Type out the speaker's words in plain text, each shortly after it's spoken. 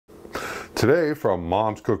Today, from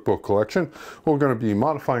Mom's Cookbook Collection, we're going to be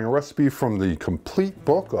modifying a recipe from the complete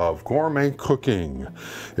book of Gourmet Cooking,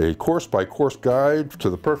 a course-by-course guide to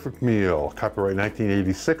the perfect meal, copyright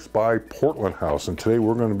 1986 by Portland House. And today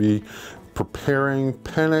we're going to be preparing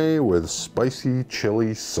penne with spicy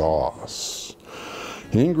chili sauce.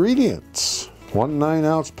 Ingredients: 1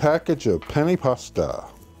 9-ounce package of penne pasta,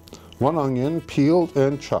 1 onion peeled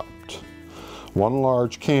and chopped, 1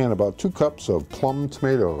 large can, about 2 cups of plum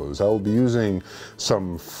tomatoes. I will be using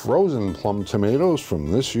some frozen plum tomatoes from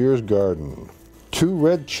this year's garden. 2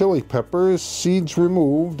 red chili peppers, seeds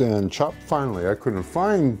removed and chopped finely. I couldn't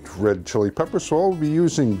find red chili peppers, so I'll be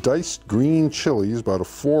using diced green chilies, about a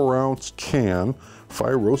 4-ounce can,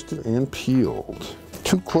 fire roasted and peeled.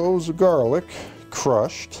 2 cloves of garlic,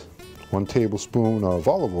 crushed, 1 tablespoon of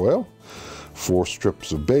olive oil, 4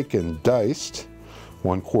 strips of bacon, diced,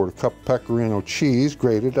 1/4 cup pecorino cheese,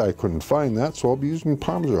 grated. I couldn't find that, so I'll be using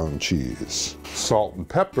Parmesan cheese. Salt and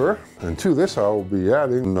pepper, and to this I will be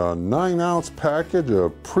adding a 9-ounce package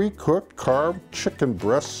of pre-cooked carved chicken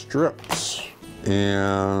breast strips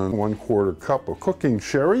and 1/4 cup of cooking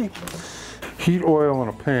sherry. Heat oil in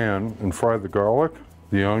a pan and fry the garlic,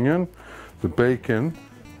 the onion, the bacon,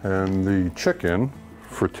 and the chicken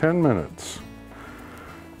for 10 minutes.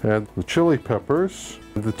 Add the chili peppers,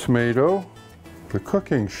 the tomato, the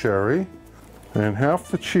cooking sherry, and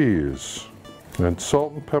half the cheese, and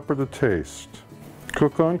salt and pepper to taste.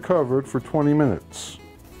 Cook uncovered for 20 minutes.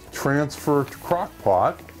 Transfer to crock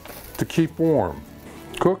pot to keep warm.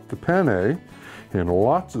 Cook the penne in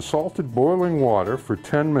lots of salted boiling water for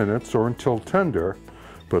 10 minutes or until tender,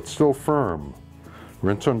 but still firm.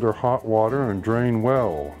 Rinse under hot water and drain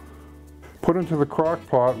well. Put into the crock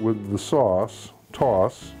pot with the sauce,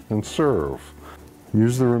 toss, and serve.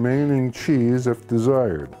 Use the remaining cheese if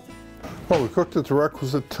desired. Well, we cooked it the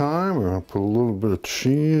requisite time. We're going to put a little bit of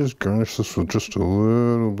cheese, garnish this with just a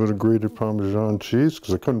little bit of grated Parmesan cheese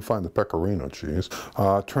because I couldn't find the pecorino cheese.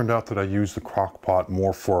 It turned out that I used the crock pot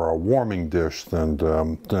more for a warming dish than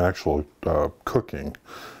actual cooking.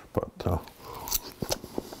 But, oh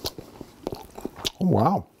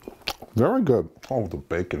wow, very good. Oh, the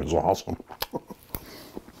bacon is awesome.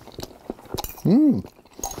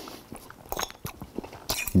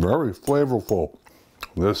 Very flavorful.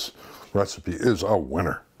 This recipe is a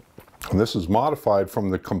winner. And this is modified from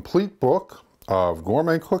the complete book of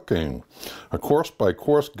Gourmet Cooking, a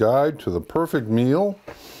course-by-course guide to the perfect meal.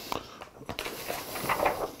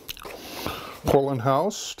 Portland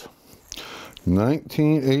House,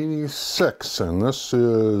 1986, and this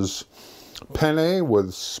is penne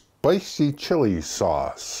with spicy chili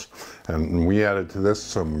sauce. And we added to this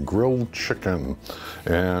some grilled chicken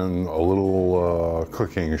and a little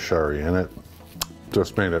cooking sherry, and it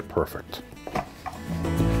just made it perfect.